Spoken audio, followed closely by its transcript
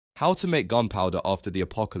How to make gunpowder after the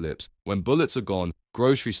apocalypse, when bullets are gone,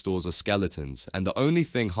 grocery stores are skeletons, and the only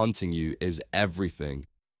thing hunting you is everything.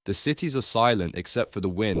 The cities are silent except for the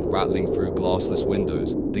wind rattling through glassless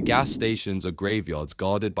windows. The gas stations are graveyards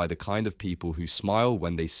guarded by the kind of people who smile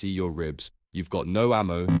when they see your ribs. You've got no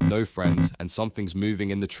ammo, no friends, and something's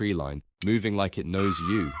moving in the tree line, moving like it knows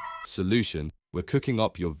you. Solution: we're cooking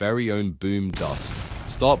up your very own boom dust.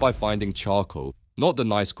 Start by finding charcoal, not the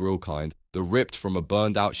nice grill kind, the ripped from a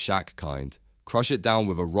burned out shack kind. Crush it down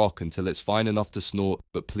with a rock until it's fine enough to snort,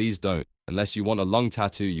 but please don't, unless you want a lung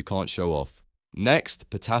tattoo you can't show off. Next,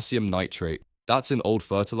 potassium nitrate. That's an old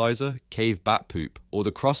fertilizer, cave bat poop, or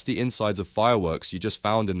the crusty insides of fireworks you just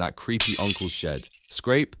found in that creepy uncle's shed.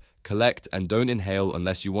 Scrape, collect, and don't inhale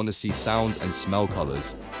unless you want to see sounds and smell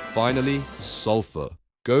colors. Finally, sulfur.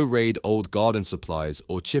 Go raid old garden supplies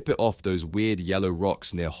or chip it off those weird yellow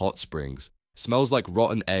rocks near hot springs. Smells like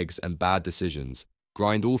rotten eggs and bad decisions.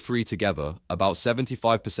 Grind all three together, about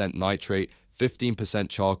 75% nitrate, 15%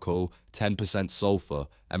 charcoal, 10% sulfur,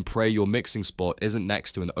 and pray your mixing spot isn't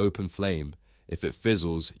next to an open flame. If it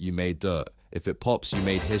fizzles, you made dirt. If it pops, you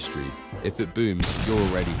made history. If it booms, you're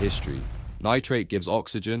already history. Nitrate gives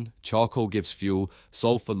oxygen, charcoal gives fuel,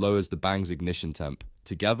 sulfur lowers the bang's ignition temp.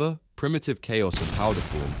 Together, primitive chaos in powder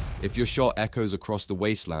form. If your shot echoes across the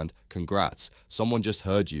wasteland, congrats, someone just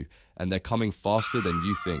heard you, and they're coming faster than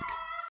you think.